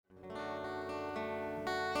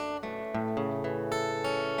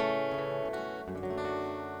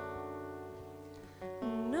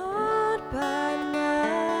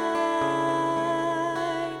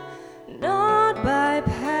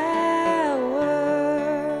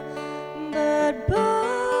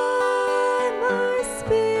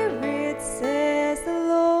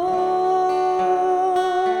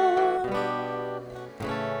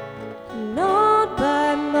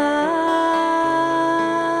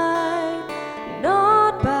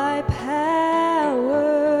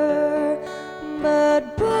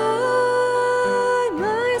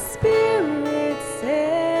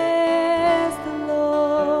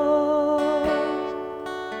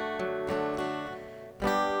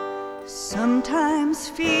Sometimes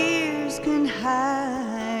fears can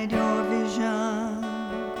hide your vision,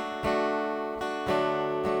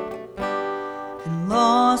 and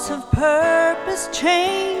loss of purpose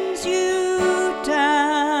chains you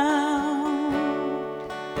down.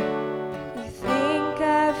 You think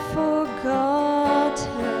I've forgotten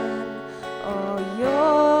all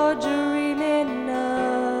you're dreaming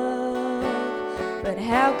of, but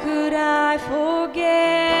how could I forget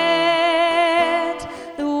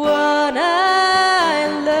the one I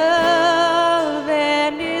love?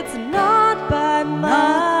 And it's not by might,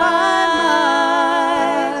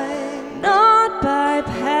 not by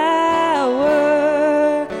power,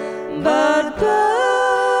 but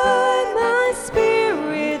by my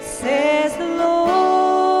Spirit, says the Lord.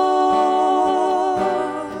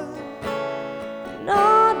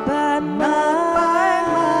 Not by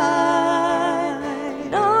might,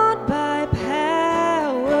 not by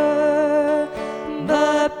power,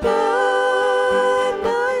 but by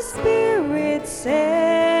my Spirit,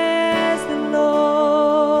 says the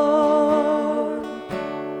Lord.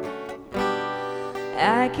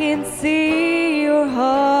 I can see your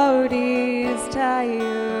heart is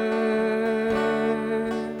tired,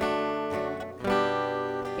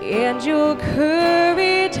 and your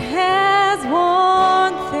courage has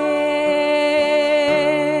worn thin.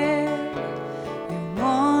 You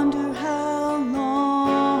wonder how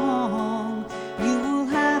long you will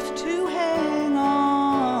have to hang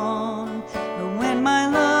on, but when my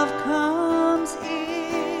love comes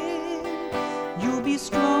in, you'll be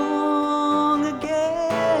strong again.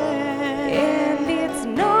 And it's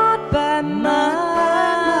not by might,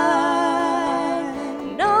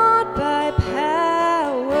 not by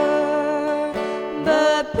power,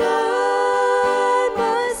 but by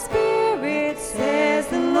my Spirit, says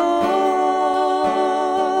the Lord.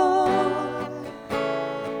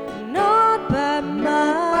 Not by might,